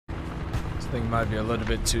Thing might be a little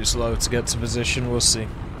bit too slow to get to position, we'll see. At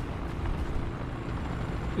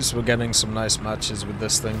least we're getting some nice matches with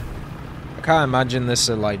this thing. I can't imagine this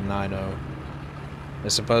at like 9-0. I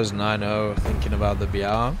suppose 9-0, thinking about the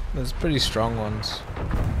BR. There's pretty strong ones.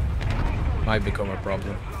 Might become a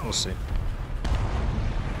problem, we'll see.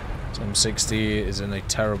 M60 is in a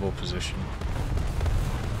terrible position.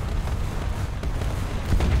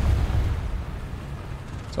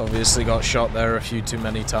 It's obviously got shot there a few too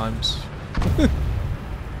many times.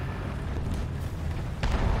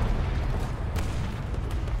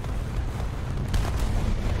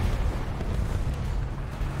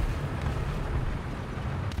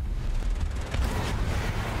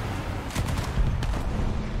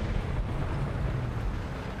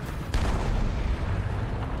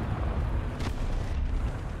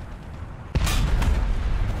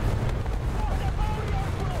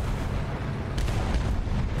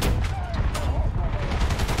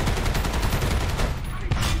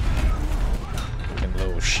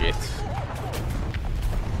 Shit.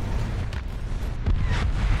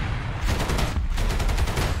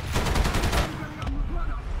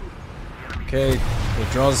 Okay, the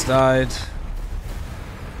draws died.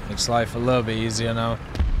 Makes life a little bit easier now.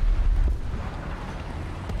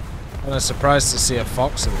 I'm surprised to see a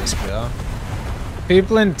fox in this BR.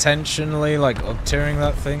 People intentionally like up-tiering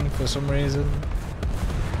that thing for some reason.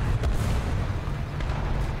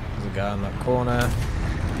 There's a guy in that corner.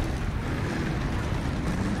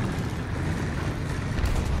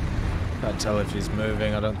 Can't tell if he's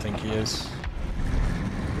moving, I don't think he is.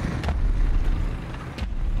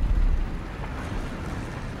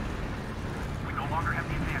 We no longer have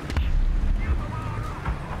the advantage.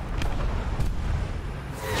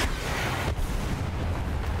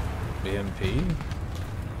 BMP?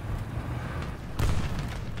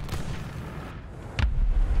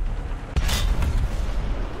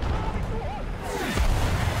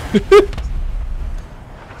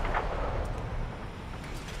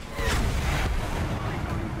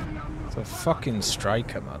 It's a fucking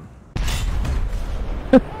striker, man.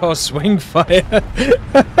 Oh, swing fire.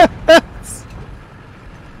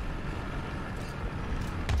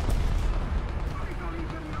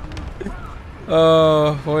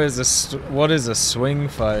 Oh, what is a swing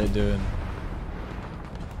fire doing?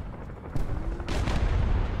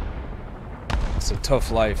 It's a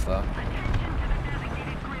tough life, that.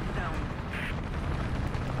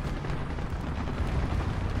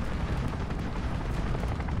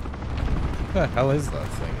 What the hell is that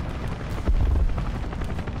thing?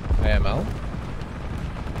 AML?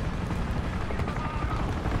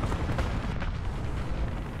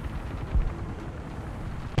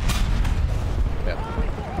 Yep.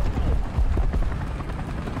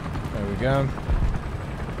 There we go.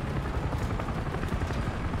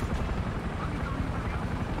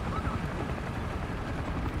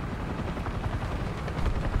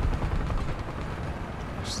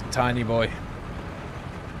 Just a tiny boy.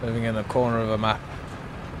 Living in a corner of a map.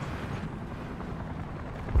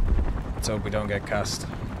 Let's hope we don't get cast.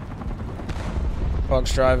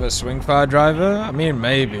 Fox driver, swing fire driver? I mean,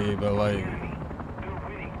 maybe, but like...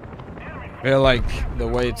 I feel like the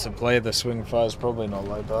way to play the swing fire is probably not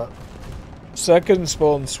like that. Second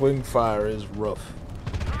spawn swing fire is rough.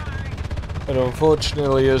 It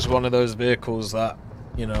unfortunately is one of those vehicles that,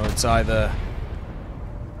 you know, it's either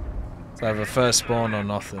first spawn or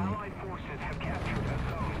nothing.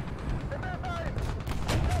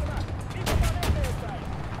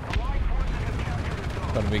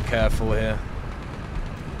 Gotta be careful here.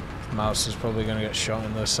 Mouse is probably gonna get shot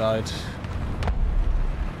in the side.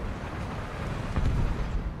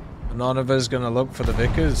 None of us gonna look for the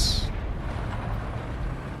Vickers.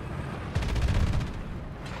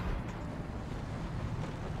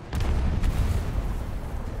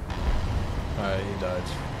 Alright, he died.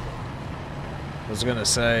 I was gonna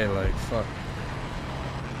say, like, fuck.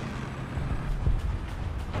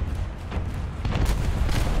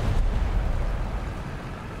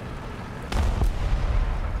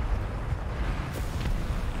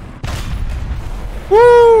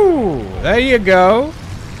 Woo! There you go.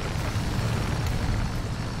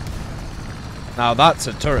 Now that's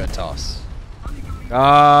a turret toss.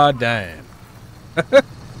 God damn.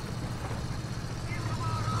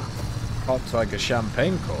 Pops like a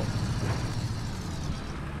champagne cork.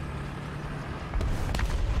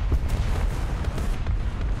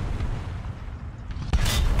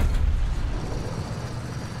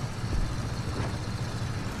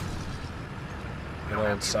 Good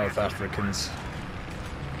old South Africans.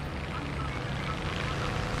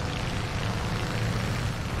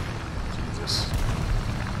 Jesus.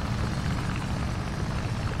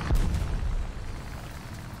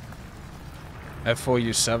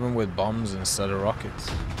 F4U7 with bombs instead of rockets.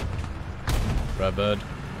 Red bird.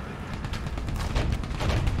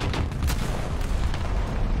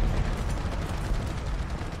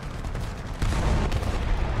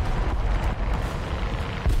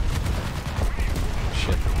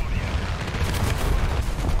 Shit.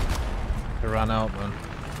 It ran out, man.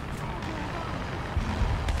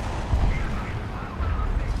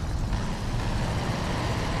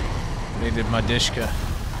 Needed my dishka.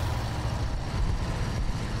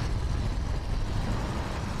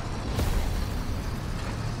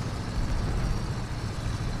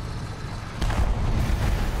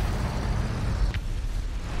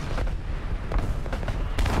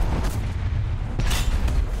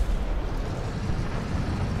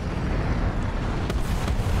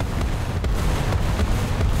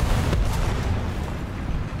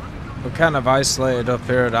 We're kind of isolated up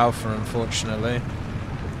here at Alpha, unfortunately.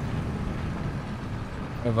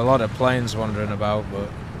 We have a lot of planes wandering about, but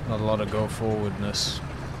not a lot of go forwardness.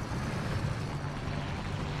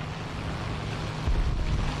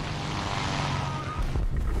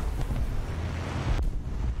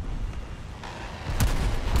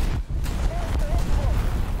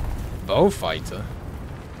 Bowfighter?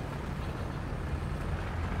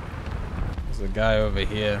 There's a guy over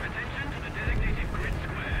here.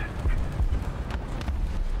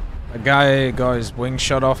 A guy got his wing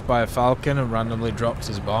shot off by a falcon and randomly dropped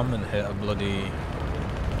his bomb and hit a bloody...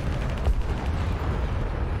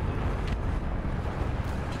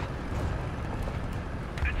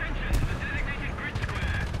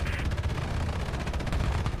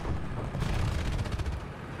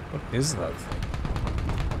 What is that thing?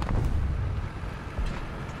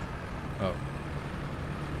 Oh.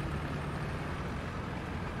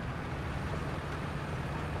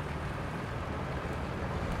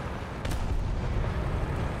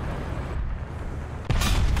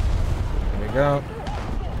 Go.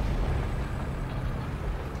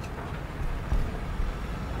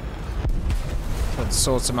 Let's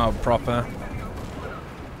sort them out proper.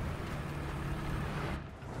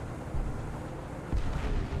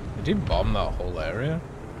 Did he bomb that whole area?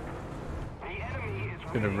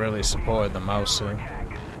 Could have really supported the mouse thing.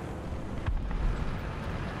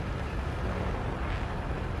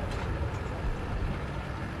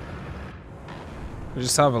 We'll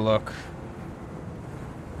just have a look.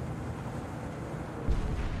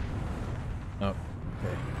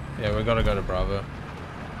 Yeah, we gotta go to Bravo.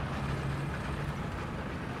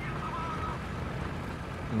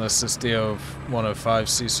 Unless this DO-105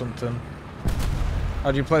 sees something.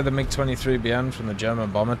 How do you play the MiG-23BN from the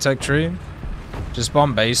German bomber tech tree? Just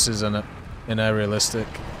bomb bases in it, in aerialistic.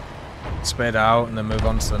 Spade out and then move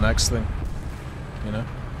on to the next thing. You know?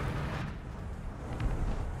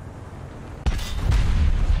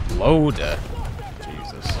 Loader.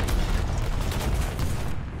 Jesus.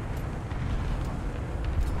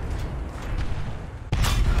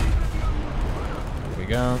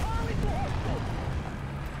 Go.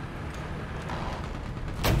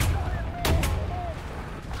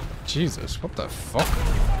 Jesus, what the fuck?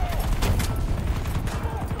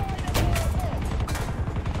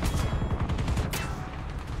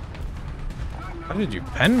 How did you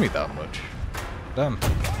pen me that much? Damn.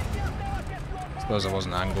 Suppose I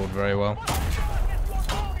wasn't angled very well.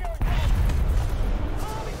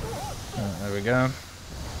 There we go.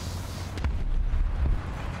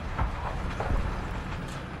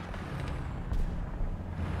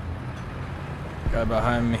 Guy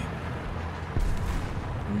behind me.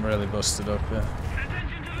 I'm really busted up here.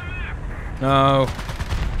 No.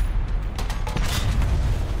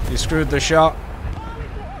 You screwed the shot.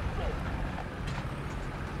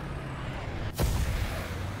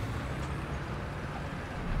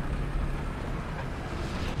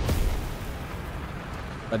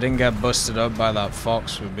 I didn't get busted up by that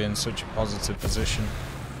fox, we'd be in such a positive position.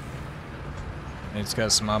 Need to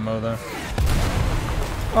get some ammo there.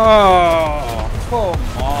 Oh,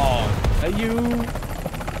 come on. Are you...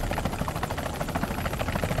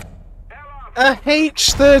 a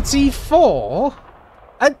H-34?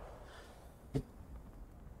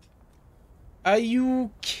 Are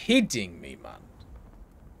you kidding me, man?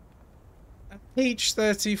 A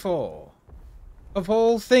H-34? Of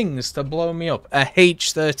all things to blow me up, a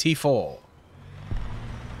H-34.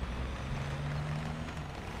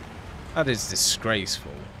 That is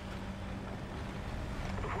disgraceful.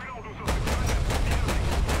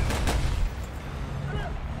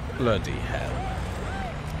 Bloody hell.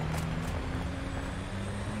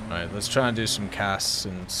 Alright, let's try and do some casts,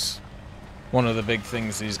 since one of the big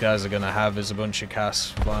things these guys are going to have is a bunch of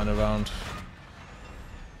casts flying around.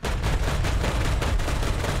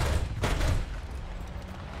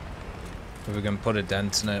 If we can put a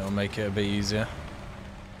dent in it, it'll make it a bit easier.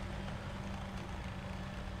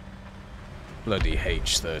 Bloody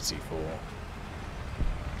H-34.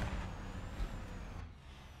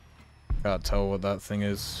 Can't tell what that thing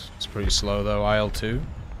is. It's pretty slow though. IL-2.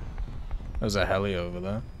 There's a heli over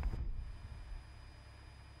there.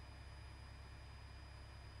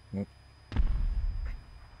 Oop.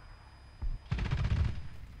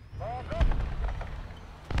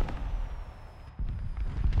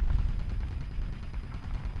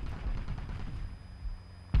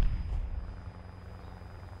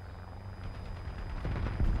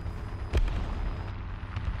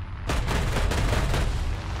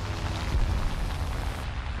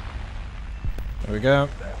 There we go.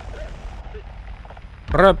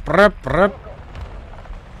 Rup, rup, rup.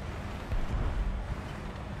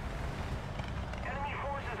 Enemy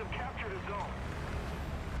forces have captured a zone.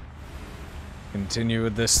 Continue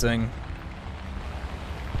with this thing.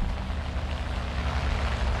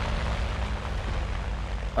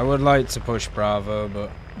 I would like to push Bravo,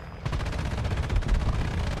 but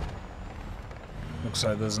looks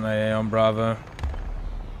like there's an AA on Bravo.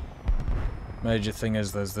 Major thing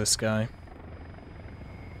is there's this guy.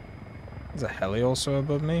 There's a heli also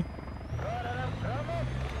above me. The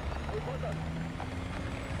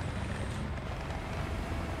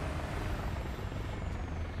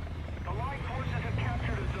Allied forces have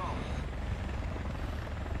captured a zone.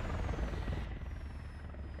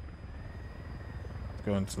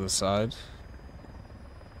 Going to the side.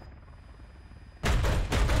 If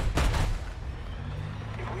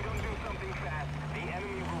we don't do something fast, the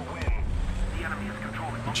enemy will win. The enemy is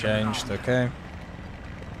controlling most Changed, okay.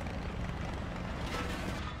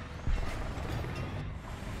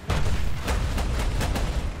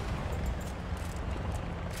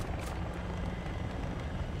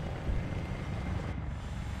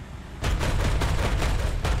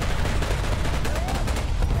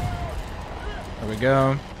 There we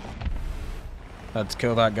go. Had to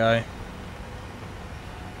kill that guy.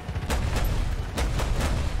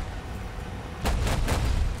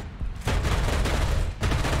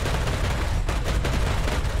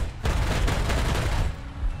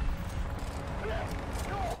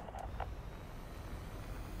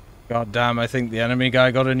 God damn, I think the enemy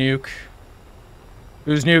guy got a nuke.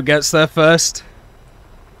 Whose nuke gets there first?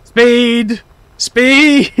 Speed!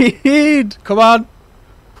 Speed! Come on!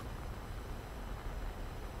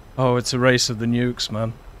 Oh, it's a race of the nukes,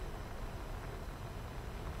 man.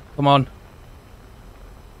 Come on.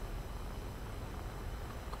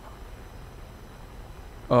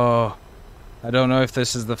 Oh, I don't know if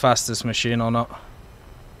this is the fastest machine or not.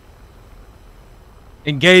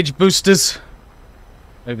 Engage boosters!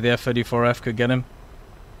 Maybe the F-34F could get him.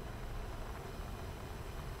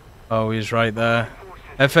 Oh, he's right there.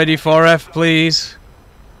 F-34F, please.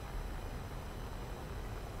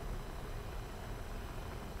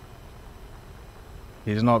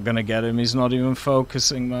 He's not gonna get him. He's not even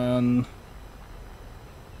focusing, man.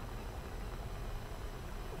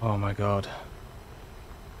 Oh my god.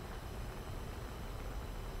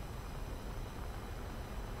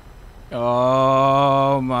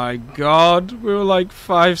 Oh my god. We were like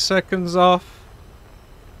 5 seconds off.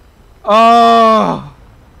 Oh!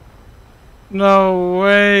 No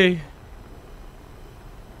way.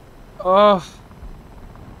 Oh.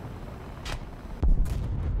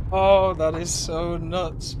 Oh, that is so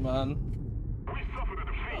nuts, man. We suffered a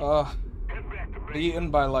defeat. Oh, Head back to base.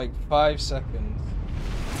 beaten by like 5 seconds.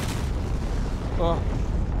 Oh.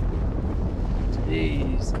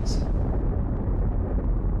 Jesus.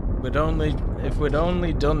 If we'd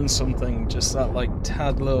only done something just that like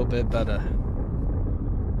tad little bit better.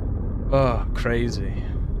 Oh, crazy.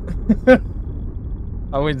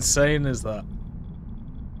 How insane is that?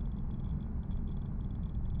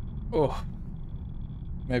 Oh.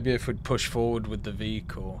 Maybe if we'd pushed forward with the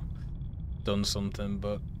Veek or done something,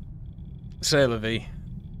 but c'est la vie.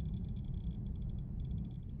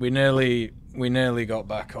 We nearly got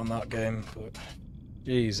back on that game, but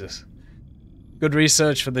Jesus. Good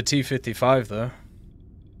research for the T-55 though.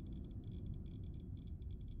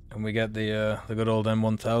 And we get the good old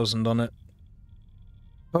M1000 on it.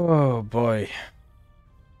 Oh boy.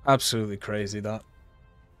 Absolutely crazy that.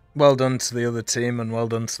 Well done to the other team and well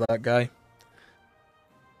done to that guy.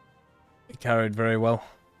 He carried very well.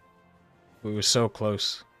 We were so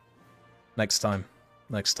close. Next time.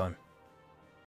 Next time.